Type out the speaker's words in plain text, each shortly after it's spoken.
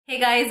Hey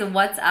guys,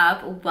 what's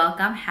up?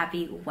 Welcome.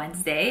 Happy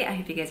Wednesday. I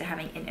hope you guys are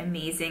having an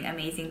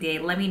amazing day.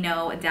 Let me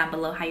know down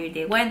below how your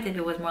day went, if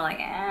it was more like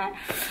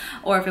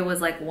or if it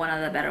was like one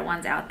of the better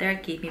ones out there.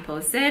 Keep me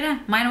posted.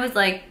 Mine was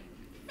like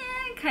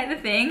kind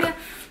of thing,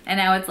 and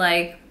now it's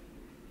like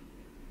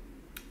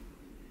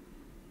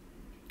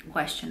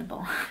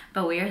questionable,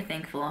 but we are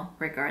thankful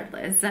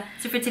regardless.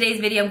 So for today's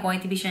video, I'm going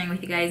to be sharing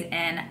with you guys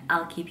an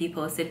I'll keep you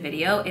posted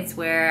video. It's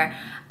where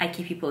I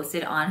keep you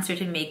posted on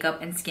certain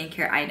makeup and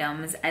skincare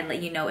items. I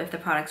let you know if the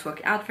products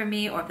worked out for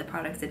me or if the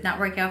products did not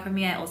work out for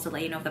me. I also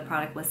let you know if the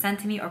product was sent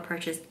to me or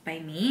purchased by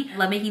me. I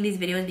love making these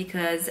videos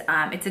because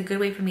it's a good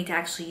way for me to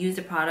actually use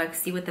the product,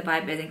 see what the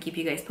vibe is, and keep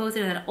you guys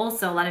posted. And then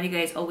also a lot of you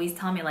guys always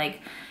tell me like,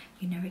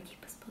 you never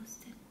keep us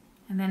posted.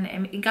 And then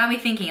it got me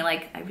thinking,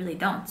 like, I really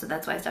don't. So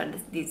that's why I started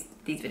these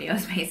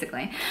videos,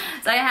 basically.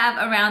 So I have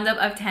a roundup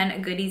of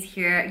 10 goodies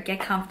here. Get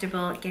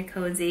comfortable, get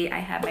cozy. I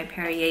have my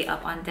Perrier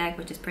up on deck,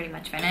 which is pretty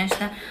much finished.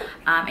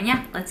 And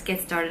yeah, let's get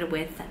started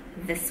with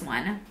this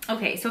one.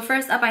 Okay, so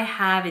first up I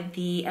have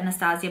the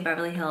Anastasia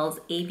Beverly Hills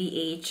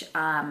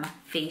ABH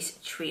Face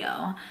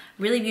Trio.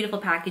 Really beautiful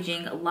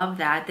packaging, love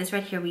that. This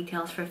right here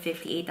retails for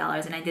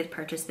 $58, and I did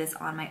purchase this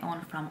on my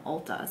own from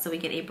Ulta. So we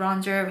get a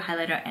bronzer,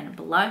 highlighter, and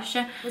blush.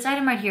 This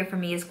item right here for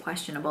me is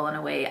questionable in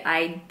a way.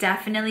 I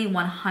definitely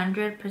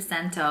 100%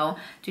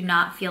 do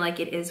not feel like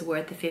it is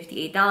worth the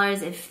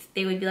 $58. If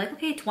they would be like,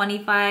 okay,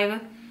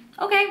 25,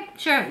 okay,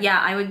 sure, yeah,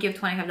 I would give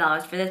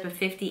 $25 for this, but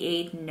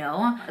 58,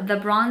 no. The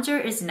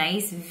bronzer is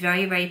nice,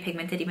 very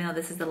pigmented, even though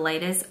this is the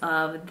lightest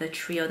of the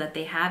trio that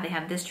they have. They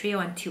have this trio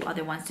and two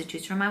other ones to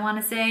choose from, I want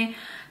to say.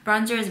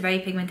 Bronzer is very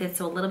pigmented,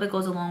 so a little bit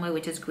goes a long way,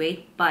 which is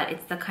great, but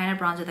it's the kind of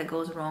bronzer that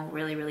goes wrong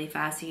really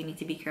fast, so you need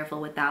to be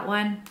careful with that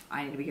one.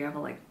 I need to be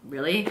careful, like,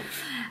 really.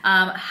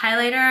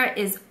 Highlighter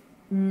is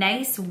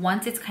nice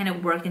once it's kind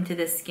of worked into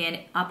the skin.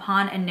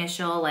 Upon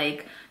initial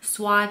like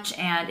swatch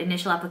and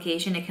initial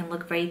application, it can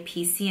look very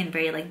piecey and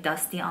very like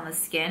dusty on the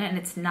skin, and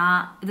it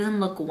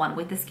doesn't look one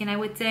with the skin, I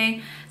would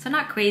say. So I'm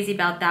not crazy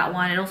about that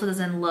one. It also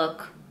doesn't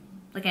look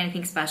like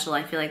anything special.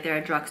 I feel like there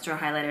are drugstore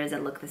highlighters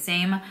that look the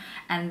same.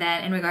 And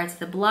then in regards to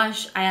the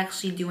blush, I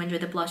actually do enjoy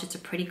the blush. It's a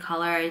pretty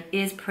color. It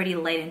is pretty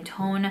light in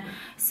tone,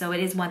 so it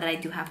is one that I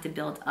do have to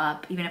build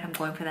up even if I'm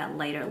going for that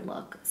lighter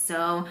look.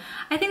 So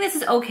I think this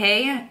is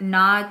okay.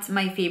 Not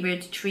my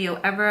favorite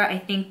trio ever. I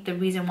think the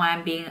reason why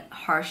I'm being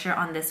harsher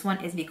on this one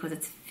is because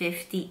it's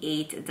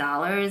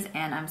 $58,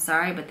 and I'm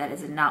sorry, but that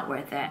is not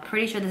worth it.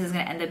 Pretty sure this is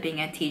gonna end up being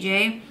at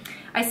TJ.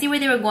 I see where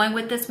they were going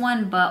with this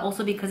one, but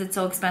also because it's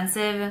so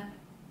expensive,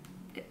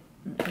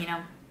 you know,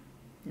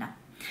 no.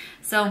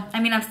 So I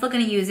mean, I'm still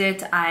gonna use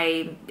it.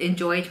 I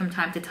enjoy it from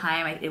time to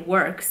time. It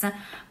works,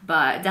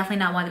 but definitely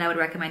not one that I would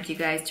recommend to you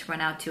guys to run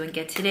out to and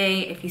get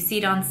today. If you see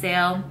it on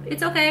sale,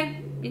 it's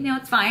okay, you know,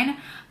 it's fine,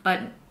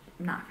 but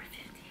not for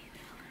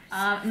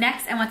 $58.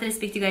 Next, I wanted to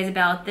speak to you guys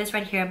about this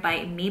right here by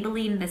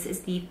Maybelline. This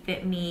is the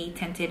Fit Me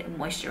Tinted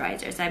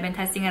Moisturizer. So I've been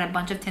testing out a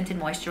bunch of tinted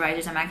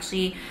moisturizers. I'm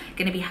actually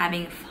gonna be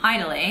having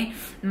finally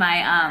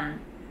my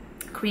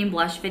cream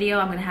blush video.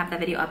 I'm gonna have that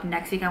video up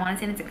next week. I want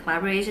to say it's a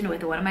collaboration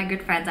with one of my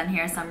good friends on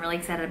here, so I'm really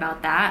excited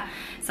about that.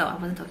 So I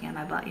wasn't talking on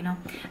my butt, you know.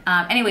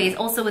 Anyways,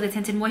 also with the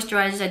tinted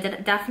moisturizers, I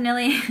did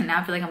definitely now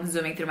I feel like I'm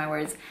zooming through my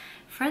words.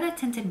 For the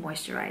tinted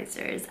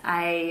moisturizers,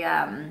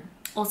 I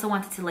also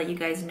wanted to let you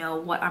guys know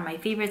what are my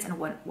favorites and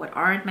what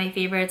aren't my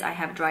favorites. I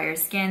have drier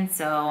skin,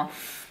 so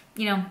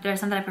you know, there are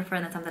some that I prefer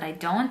and then some that I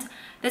don't.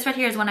 This right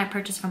here is one I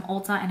purchased from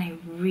Ulta, and I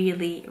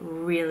really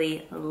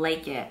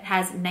like it. It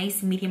has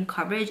nice medium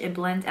coverage. It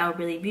blends out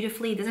really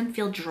beautifully. It doesn't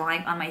feel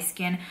drying on my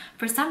skin.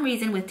 For some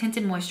reason with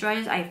tinted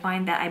moisturizers, I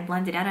find that I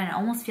blend it out and it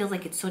almost feels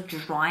like it's so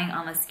drying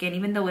on the skin,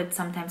 even though it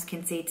sometimes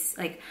can say it's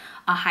like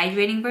a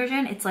hydrating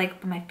version. It's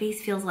like my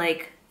face feels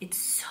like it's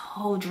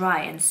so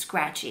dry and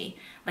scratchy,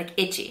 like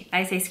itchy.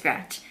 I say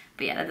scratch,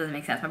 but yeah, that doesn't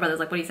make sense. My brother's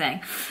like, what are you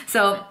saying?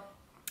 So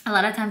a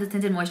lot of times with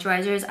tinted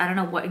moisturizers, I don't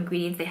know what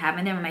ingredients they have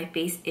in there, but my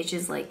face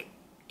itches like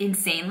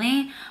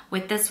insanely.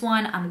 With this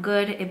one, I'm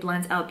good. It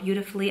blends out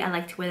beautifully. I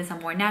like to wear this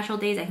on more natural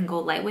days. I can go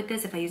light with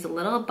this if I use a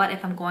little, but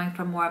if I'm going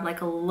for more of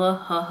like a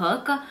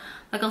look,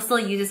 like I'll still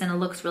use this and it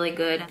looks really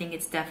good. I think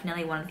it's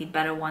definitely one of the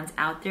better ones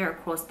out there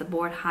across the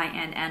board,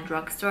 high-end and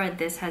drugstore.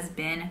 This has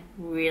been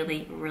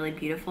really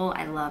beautiful.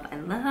 I love.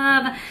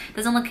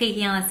 Doesn't look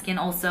cakey on the skin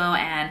also,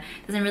 and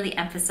doesn't really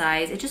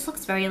emphasize. It just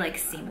looks very like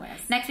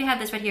seamless. Next we have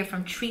this right here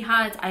from Tree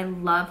Hut. I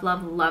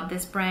love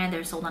this brand.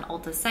 They're sold on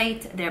Ulta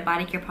site. Their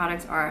body care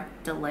products are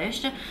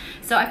delish.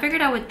 So I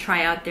figured I would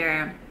try out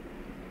their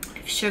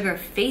sugar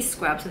face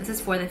scrub. So this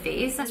is for the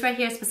face. This right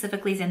here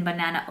specifically is in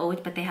banana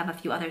oat, but they have a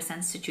few other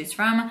scents to choose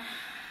from.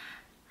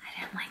 I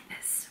didn't like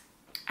this.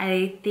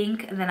 I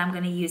think that I'm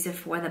gonna use it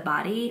for the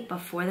body, but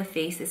for the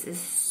face, this is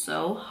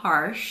so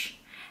harsh.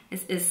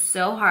 This is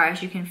so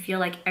harsh. You can feel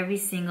like every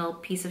single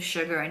piece of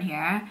sugar in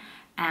here,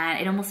 and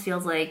it almost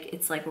feels like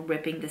it's like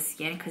ripping the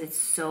skin because it's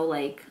so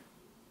like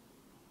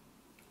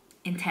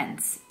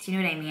intense. Do you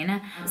know what I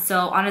mean?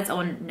 So on its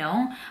own,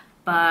 no.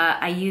 but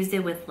I used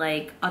it with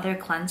like other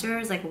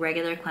cleansers, like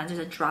regular cleansers,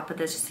 a drop of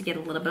this just to get a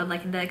little bit of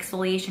like the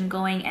exfoliation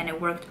going, and it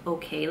worked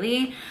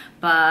okayly.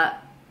 But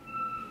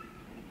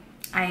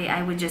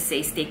I would just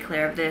say stay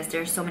clear of this.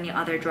 There's so many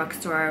other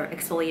drugstore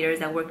exfoliators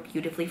that work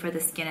beautifully for the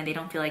skin, and they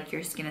don't feel like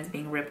your skin is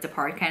being ripped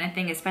apart kind of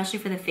thing, especially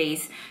for the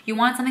face. You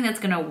want something that's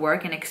gonna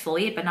work and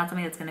exfoliate, but not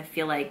something that's gonna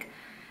feel like,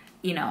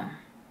 you know,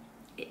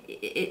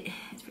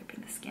 it's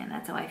ripping the skin.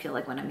 That's how I feel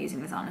like when I'm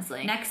using this,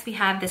 honestly. Next, we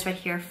have this right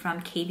here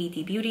from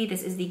KBD Beauty.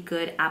 This is the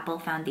Good Apple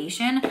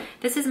Foundation.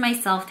 This is my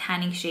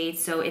self-tanning shade,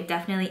 so it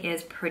definitely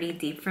is pretty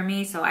deep for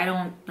me, so I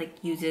don't like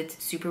use it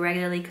super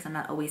regularly because I'm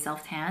not always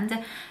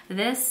self-tanned.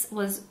 This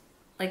was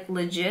like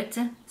legit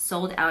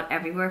sold out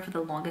everywhere for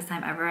the longest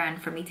time ever,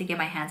 and for me to get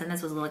my hands on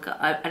this was like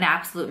an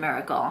absolute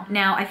miracle.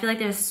 Now, I feel like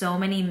there's so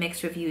many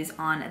mixed reviews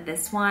on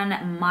this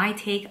one. My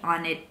take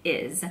on it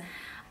is,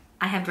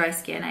 I have dry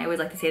skin. I always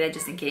like to say that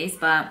just in case,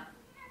 but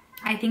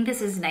I think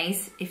this is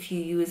nice if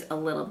you use a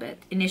little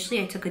bit. Initially,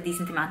 I took a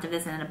decent amount of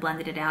this and then I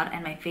blended it out,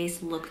 and my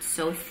face looked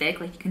so thick.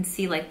 Like you can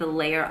see like the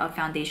layer of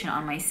foundation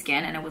on my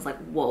skin, and it was like,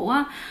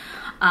 whoa.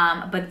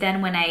 But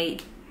then when I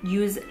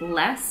use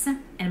less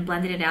and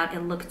blended it out,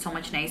 it looked so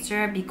much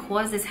nicer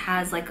because this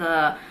has like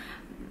a,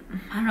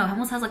 I don't know, it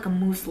almost has like a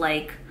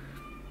mousse-like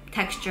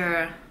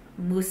texture,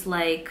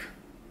 mousse-like,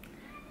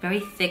 very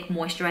thick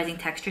moisturizing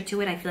texture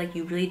to it. I feel like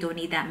you really don't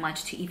need that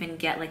much to even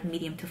get like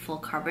medium to full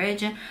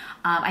coverage.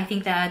 I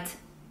think that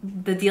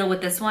the deal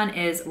with this one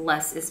is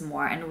less is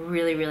more, and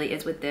really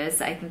is with this.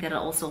 I think that it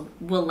also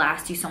will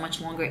last you so much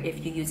longer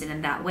if you use it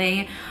in that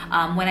way.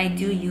 When I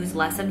do use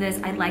less of this,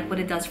 I like what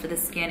it does for the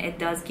skin. It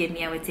does give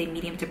me, I would say,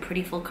 medium to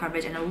pretty full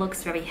coverage, and it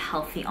looks very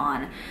healthy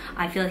on.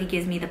 I feel like it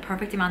gives me the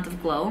perfect amount of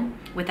glow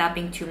without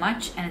being too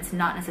much, and it's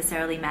not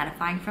necessarily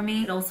mattifying for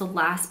me. It also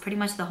lasts pretty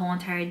much the whole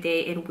entire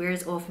day. It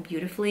wears off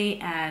beautifully,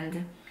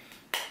 and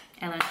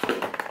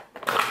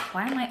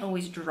why am I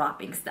always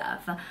dropping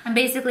stuff? And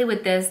basically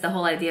with this, the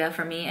whole idea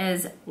for me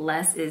is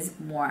less is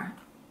more.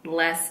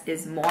 Less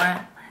is more.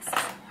 Less is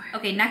more.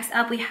 Okay, next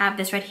up we have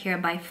this right here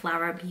by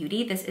Flower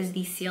Beauty. This is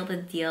the Seal the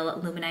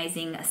Deal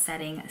Luminizing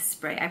Setting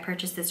Spray. I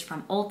purchased this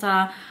from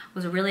Ulta.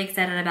 Was really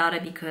excited about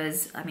it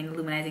because, I mean,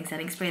 luminizing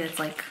setting spray, that's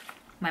like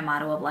my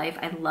motto of life.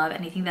 I love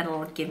anything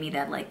that'll give me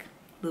that like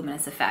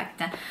luminous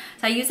effect. So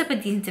I used up a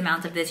decent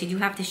amount of this. You do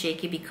have to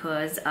shake it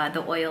because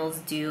the oils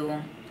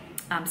do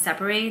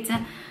separate.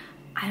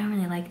 I don't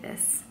really like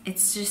this.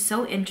 It's just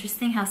so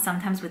interesting how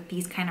sometimes with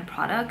these kind of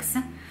products,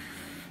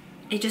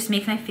 it just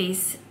makes my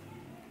face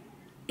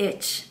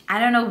itch. I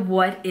don't know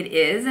what it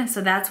is.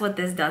 So that's what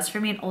this does for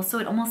me. And also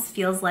it almost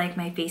feels like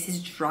my face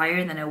is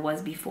drier than it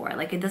was before.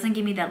 Like it doesn't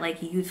give me that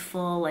like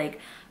youthful, like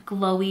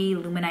glowy,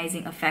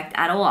 luminizing effect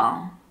at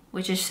all,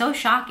 which is so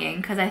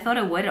shocking because I thought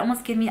it would. It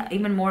almost give me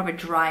even more of a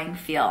drying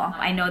feel.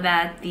 I know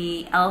that the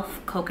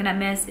e.l.f. Coconut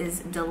Mist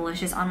is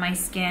delicious on my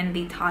skin.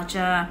 The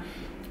Tatcha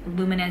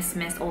Luminous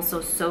Mist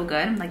also so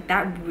good. Like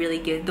that really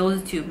gives,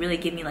 those two really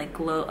give me like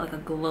glow, like a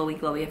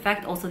glowy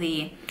effect. Also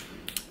the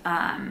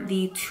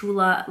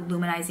Tula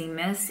Luminizing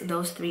Mist,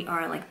 those three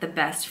are like the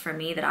best for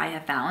me that I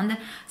have found.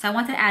 So I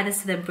wanted to add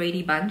this to the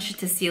Brady Bunch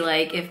to see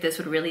like if this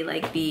would really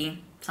like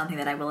be something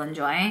that I will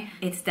enjoy.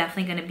 It's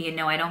definitely going to be a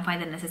no. I don't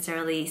find that it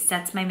necessarily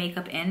sets my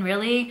makeup in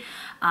really,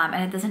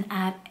 and it doesn't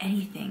add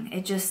anything.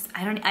 It just,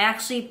 I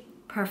actually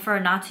prefer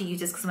not to use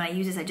this because when I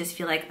use this, I just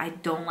feel like I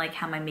don't like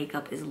how my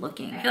makeup is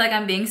looking. I feel like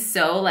I'm being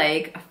so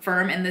like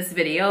firm in this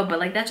video, but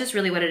like that's just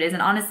really what it is.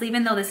 And honestly,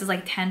 even though this is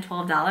like $10,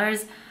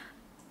 $12,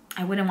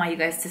 I wouldn't want you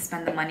guys to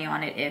spend the money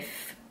on it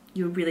if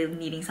you're really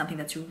needing something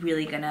that's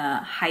really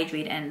gonna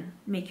hydrate and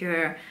make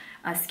your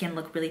skin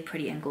look really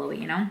pretty and glowy,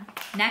 you know?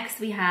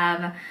 Next we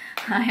have,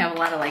 I have a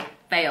lot of like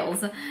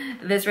fails.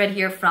 This right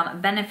here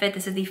from Benefit.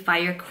 This is the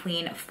Fire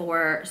Queen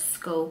 4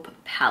 Scope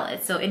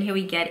palette. So in here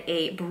we get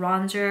a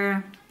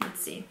bronzer,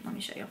 let's see, let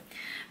me show you.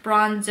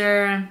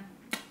 Bronzer,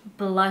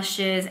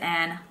 blushes,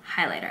 and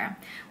highlighter.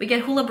 We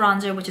get Hoola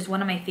bronzer, which is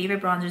one of my favorite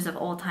bronzers of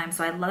all time,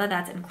 so I love that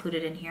that's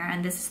included in here,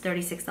 and this is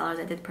 $36.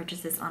 I did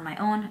purchase this on my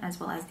own, as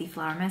well as the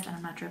Flower Mist, and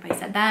I'm not sure if I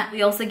said that.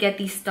 We also get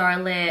the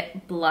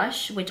Starlit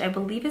blush, which I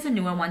believe is a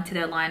newer one to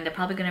their line. They're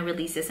probably going to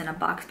release this in a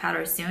box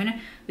powder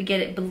soon. We get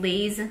it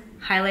Blaze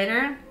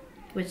highlighter,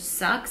 which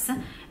sucks,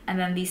 and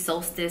then the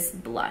Solstice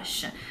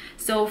blush.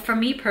 So for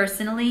me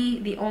personally,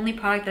 the only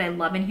product that I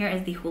love in here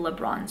is the Hoola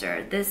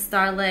bronzer. This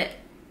Starlit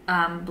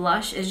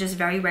blush is just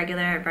very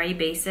regular, very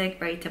basic,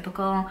 very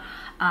typical.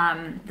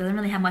 Doesn't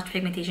really have much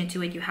pigmentation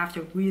to it. You have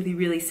to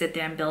really sit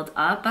there and build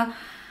up.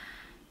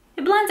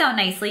 It blends out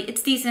nicely.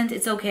 It's decent.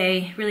 It's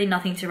okay. Really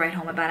nothing to write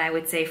home about, I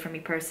would say, for me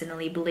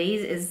personally.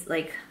 Blaze is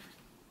like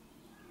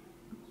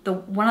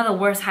one of the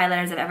worst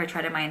highlighters I've ever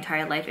tried in my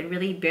entire life. It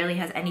really barely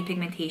has any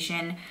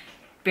pigmentation,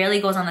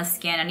 barely goes on the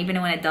skin, and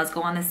even when it does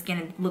go on the skin,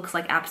 it looks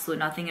like absolute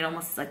nothing. It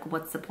almost is like,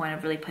 what's the point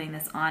of really putting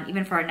this on?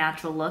 Even for a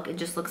natural look, it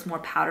just looks more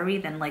powdery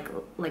than like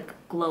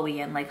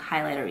glowy and like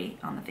highlightery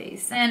on the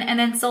face. And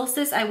then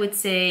Solstice, I would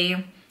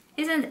say,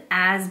 isn't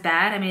as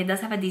bad. I mean, it does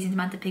have a decent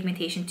amount of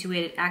pigmentation to it.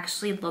 It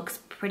actually looks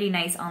pretty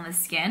nice on the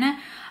skin.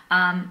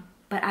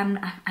 but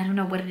I don't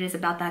know what it is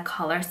about that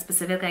color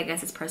specifically. I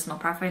guess it's personal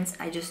preference.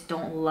 I just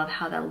don't love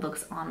how that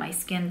looks on my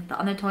skin. The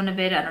undertone of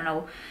it, I don't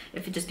know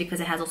if it's just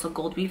because it has also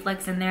gold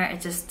reflex in there.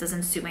 It just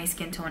doesn't suit my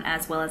skin tone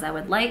as well as I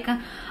would like. So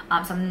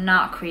I'm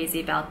not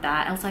crazy about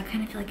that. Also, I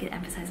kind of feel like it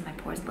emphasizes my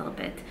pores a little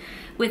bit.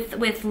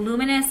 With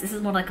luminous, this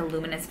is more like a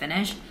luminous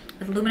finish.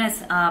 With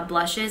luminous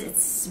blushes,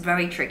 it's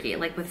very tricky.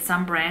 Like with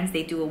some brands,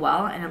 they do it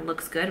well and it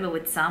looks good, but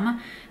with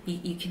some,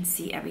 you can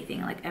see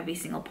everything, like every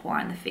single pore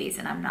on the face,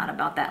 and I'm not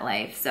about that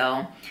life.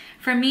 So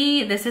for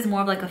me, this is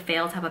more of like a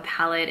fail type of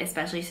palette,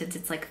 especially since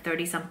it's like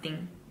 30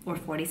 something or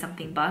 40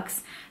 something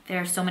bucks. There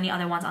are so many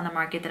other ones on the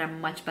market that are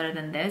much better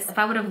than this. If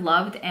I would have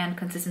loved and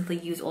consistently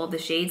used all of the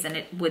shades, then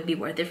it would be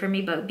worth it for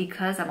me, but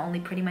because I'm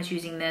only pretty much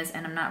using this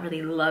and I'm not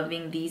really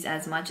loving these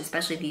as much,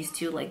 especially these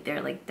two, like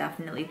they're like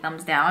definitely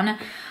thumbs down.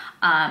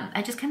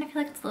 I just kind of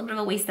feel like it's a little bit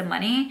of a waste of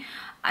money.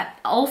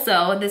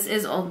 Also, this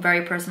is a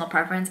very personal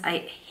preference. I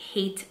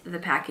hate the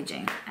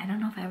packaging. I don't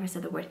know if I ever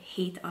said the word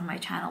hate on my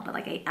channel, but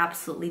like I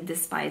absolutely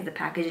despise the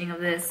packaging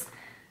of this.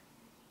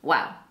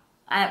 Wow.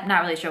 I'm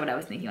not really sure what I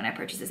was thinking when I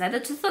purchased this. I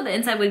just thought the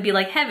inside would be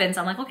like heaven.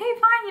 So I'm like, okay,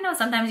 fine. You know,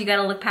 sometimes you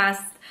gotta look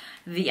past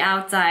the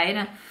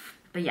outside.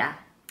 But yeah,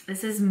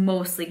 this is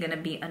mostly gonna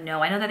be a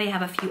no. I know that they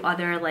have a few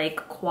other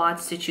like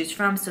quads to choose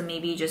from. So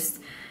maybe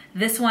just,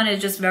 this one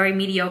is just very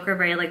mediocre,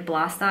 very like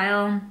blah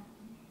style.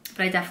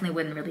 But I definitely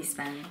wouldn't really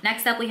spend.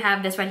 Next up, we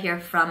have this right here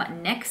from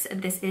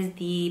NYX. This is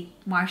the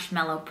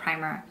Marshmallow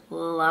Primer.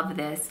 Love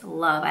this,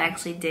 love. I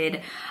actually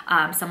did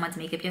someone's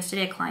makeup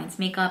yesterday, a client's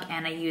makeup,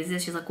 and I used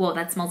this. She's like, whoa,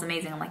 that smells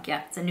amazing. I'm like,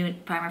 yeah, it's a new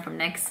primer from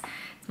NYX.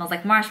 It smells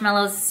like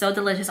marshmallows, so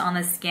delicious on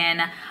the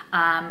skin.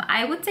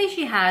 I would say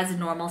she has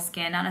normal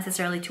skin, not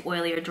necessarily too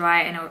oily or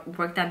dry, and it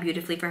worked out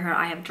beautifully for her.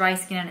 I have dry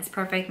skin and it's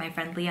perfect. My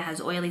friend Leah has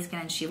oily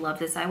skin and she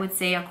loved this. I would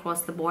say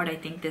across the board, I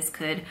think this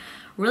could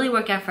really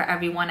work out for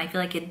everyone. I feel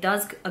like it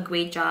does a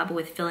great job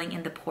with filling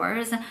in the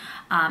pores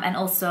and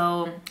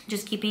also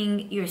just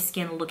keeping your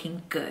skin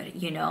looking good,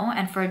 you know?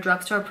 And for a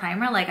drugstore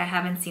primer, like I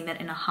haven't seen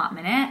that in a hot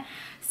minute.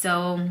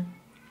 So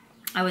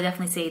I would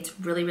definitely say it's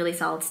really, really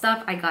solid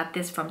stuff. I got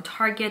this from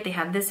Target. They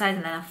have this size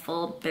and then a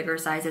full bigger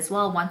size as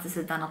well. Once this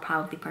is done, I'll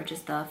probably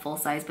purchase the full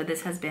size, but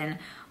this has been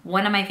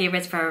one of my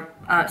favorites for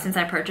since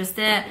I purchased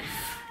it.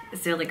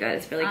 It's really good.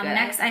 It's really good.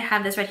 Next, I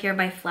have this right here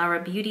by Flower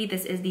Beauty.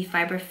 This is the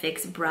Fiber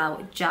Fix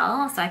Brow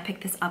Gel. So I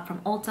picked this up from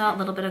Ulta a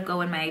little bit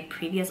ago in my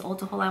previous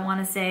Ulta haul, I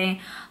want to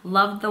say.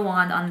 Love the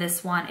wand on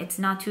this one. It's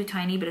not too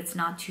tiny, but it's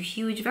not too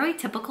huge. Very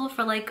typical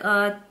for like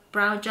a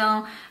brow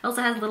gel. It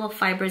also has little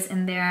fibers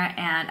in there,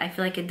 and I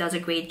feel like it does a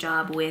great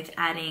job with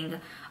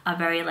adding a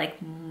very like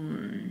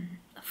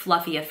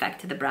fluffy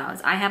effect to the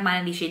brows. I have mine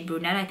in the shade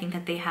Brunette. I think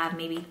that they have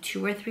maybe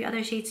 2 or 3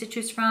 other shades to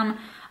choose from.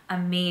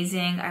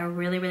 Amazing. I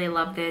really, really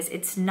love this.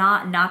 It's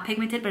not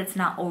pigmented, but it's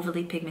not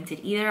overly pigmented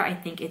either. I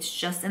think it's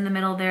just in the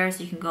middle there,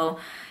 so you can go,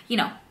 you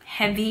know,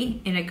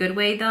 heavy in a good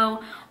way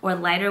though, or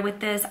lighter with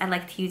this. I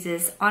like to use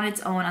this on its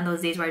own on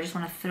those days where I just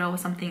want to throw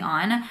something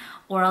on,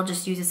 or I'll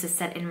just use this to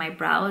set in my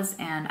brows,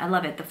 and I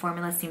love it. The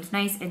formula seems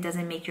nice. It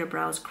doesn't make your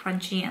brows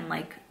crunchy and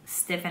like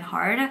stiff and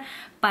hard,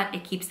 but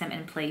it keeps them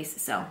in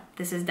place. So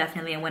this is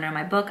definitely a winner in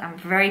my book. I'm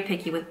very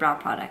picky with brow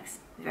products,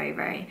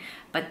 very,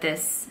 but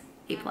this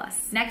A+.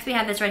 Next, we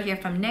have this right here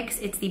from NYX.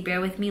 It's the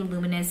Bear With Me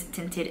Luminous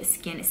Tinted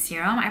Skin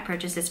Serum. I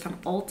purchased this from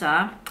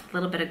Ulta a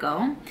little bit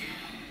ago.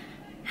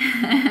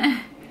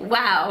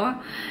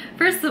 Wow.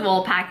 First of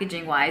all,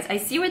 packaging wise, I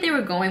see where they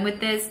were going with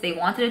this. They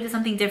wanted to do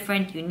something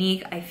different,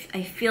 unique. I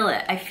feel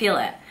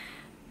it.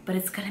 But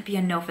it's gonna be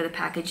a no for the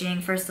packaging.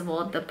 First of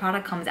all, the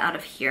product comes out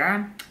of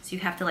here, so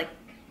you have to like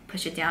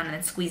push it down and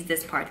then squeeze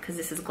this part because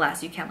this is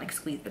glass. You can't like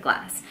squeeze the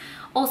glass.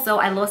 Also,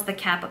 I lost the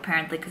cap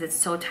apparently because it's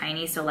so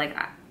tiny, so like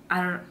I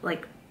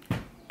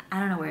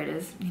don't know where it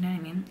is, you know what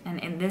I mean? And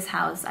in this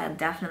house, I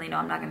definitely know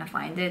I'm not gonna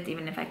find it.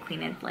 Even if I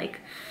clean it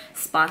like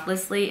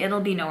spotlessly, it'll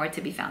be nowhere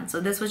to be found.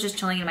 So this was just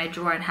chilling in my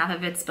drawer and half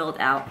of it spilled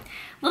out.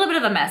 A little bit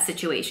of a mess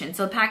situation.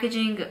 So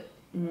packaging,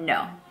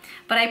 no.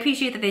 But I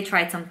appreciate that they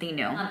tried something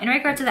new. In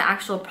regard to the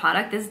actual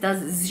product, this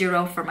does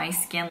 0 for my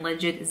skin,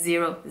 legit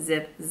 0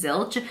 zip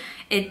zilch.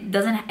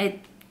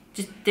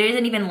 There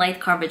isn't even light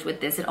coverage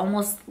with this. It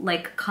almost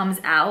like comes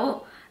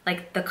out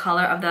like the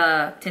color of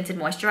the tinted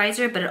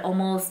moisturizer, but it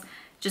almost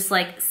just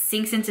like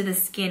sinks into the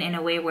skin in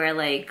a way where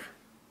like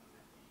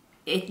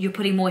you're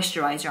putting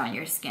moisturizer on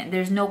your skin.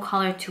 There's no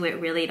color to it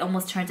really. It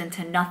almost turns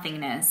into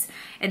nothingness.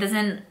 It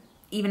doesn't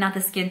even out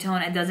the skin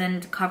tone. It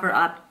doesn't cover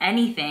up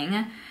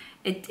anything.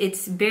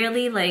 It's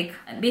barely like,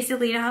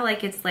 basically you know how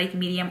like it's light,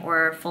 medium,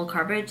 or full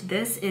coverage?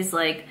 This is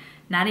like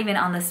not even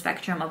on the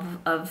spectrum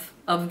of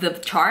the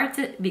chart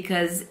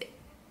because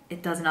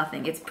it does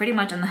nothing. It's pretty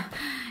much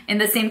in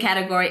the same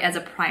category as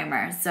a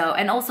primer. So,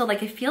 and also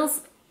like it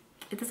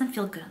doesn't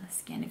feel good on the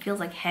skin. It feels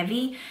like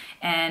heavy,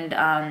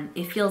 and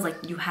it feels like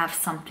you have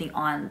something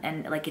on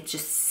and like it's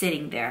just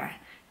sitting there.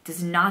 It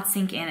does not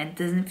sink in. It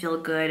doesn't feel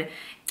good.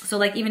 So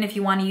like even if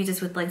you want to use this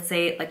with like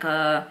say like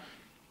a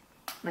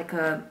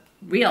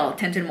real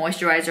tinted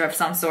moisturizer of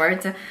some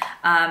sort.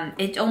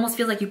 It almost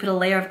feels like you put a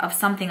layer of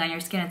something on your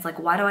skin. It's like,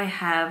 why do I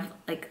have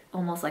like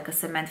almost like a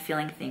cement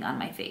feeling thing on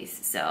my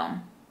face? So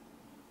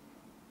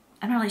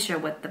I'm not really sure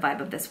what the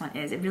vibe of this one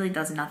is. It really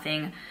does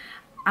nothing.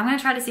 I'm gonna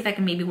try to see if I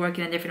can maybe work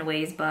it in different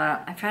ways,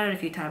 but I've tried it a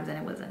few times and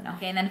it wasn't no.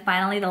 Okay, and then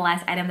finally the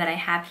last item that I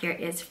have here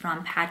is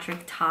from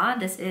Patrick Ta.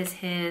 This is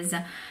his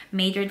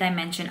Major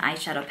Dimension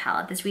eyeshadow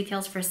palette. This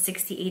retails for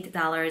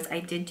 $68.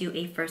 I did do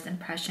a first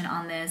impression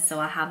on this,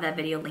 so I'll have that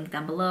video linked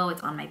down below.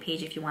 It's on my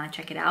page if you want to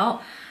check it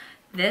out.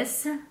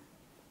 This,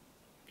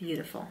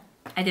 beautiful.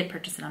 I did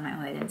purchase it on my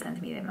own. They didn't send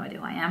it to me. They have no idea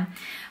who I am.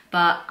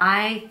 But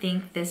I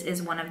think this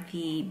is one of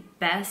the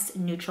best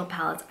neutral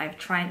palettes I've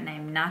tried, and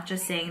I'm not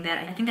just saying that.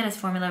 I think that his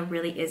formula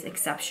really is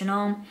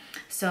exceptional.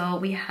 So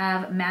we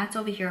have mattes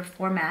over here,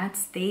 4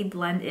 mattes. They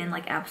blend in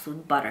like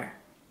absolute butter.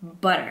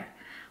 Butter.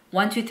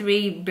 1, 2,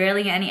 3,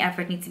 barely any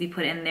effort needs to be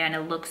put in there, and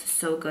it looks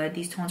so good.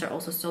 These tones are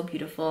also so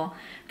beautiful.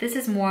 This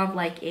is more of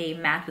like a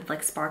matte with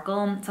like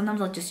sparkle. Sometimes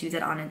I'll just use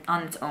it on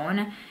its own,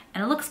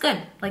 and it looks good.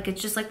 Like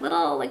it's just like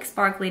little like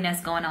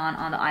sparkliness going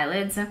on the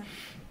eyelids.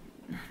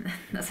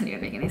 Doesn't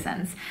even make any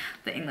sense,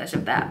 the English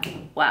of that.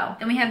 Wow.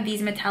 Then we have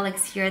these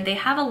metallics here. They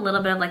have a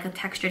little bit of like a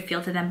textured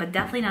feel to them, but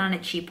definitely not in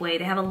a cheap way.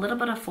 They have a little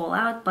bit of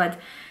fallout, but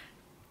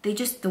they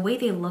just, the way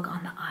they look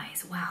on the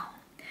eyes, wow.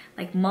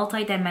 Like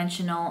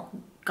multi-dimensional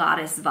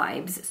goddess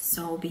vibes.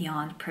 So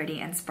beyond pretty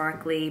and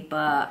sparkly,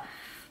 but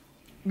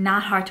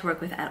not hard to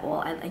work with at all.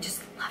 I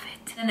just love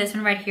it. And this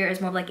one right here is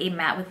more of like a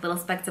matte with little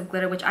specks of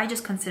glitter, which I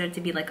just consider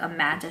to be like a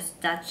matte.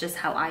 That's just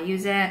how I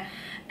use it.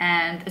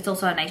 And it's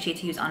also a nice shade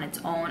to use on its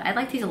own. I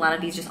like to use a lot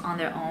of these just on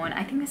their own.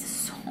 I think this is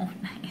so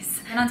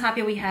nice. And on top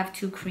here we have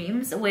 2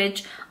 creams,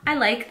 which I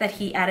like that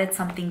he added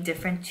something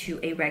different to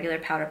a regular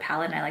powder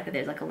palette. And I like that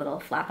there's like a little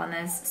flap on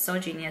this. So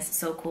genius,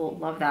 so cool,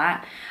 love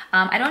that.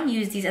 I don't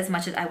use these as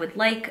much as I would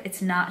like.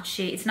 It's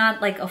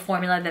not like a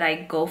formula that I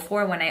go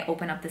for when I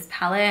open up this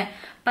palette,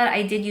 but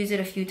I did use it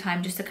a few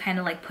times just to kind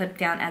of like put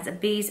down as a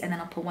base, and then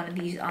I'll put one of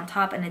these on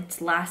top, and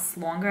it lasts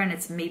longer and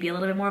it's maybe a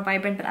little bit more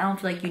vibrant, but I don't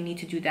feel like you need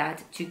to do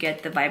that to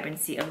get the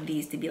vibrancy of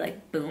these to be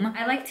like boom.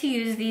 I like to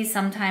use these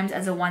sometimes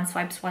as a one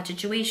swipe swatch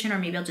situation, or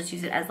maybe I'll just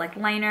use it as like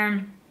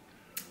liner.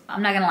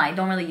 I'm not gonna lie, I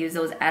don't really use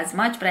those as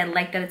much, but I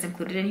like that it's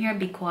included in here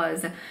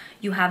because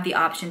you have the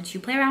option to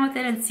play around with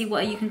it and see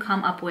what you can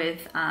come up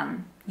with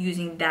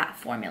using that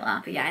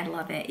formula. But yeah, I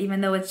love it.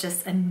 Even though it's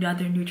just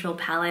another neutral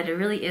palette, it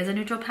really is a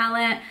neutral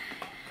palette.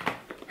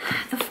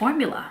 The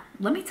formula,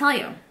 let me tell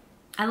you,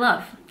 I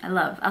love.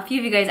 A few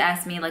of you guys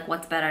asked me like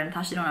what's better,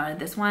 Natasha, don't order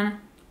this one.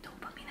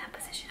 Don't put me in that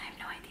position, I have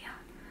no idea.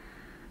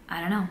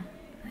 I don't know.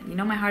 You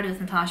know my heart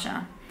is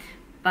Natasha,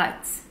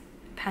 but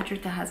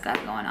Patrick has got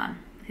it going on.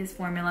 His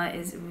formula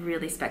is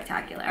really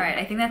spectacular. All right,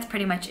 I think that's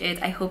pretty much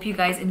it. I hope you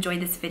guys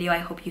enjoyed this video. I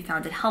hope you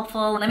found it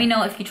helpful. Let me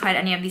know if you tried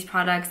any of these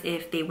products,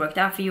 if they worked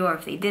out for you or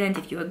if they didn't,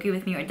 if you agree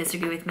with me or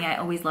disagree with me. I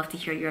always love to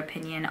hear your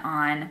opinion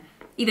on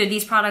either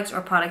these products or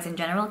products in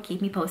general.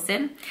 Keep me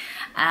posted.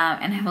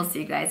 And I will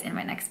see you guys in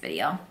my next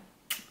video.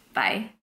 Bye.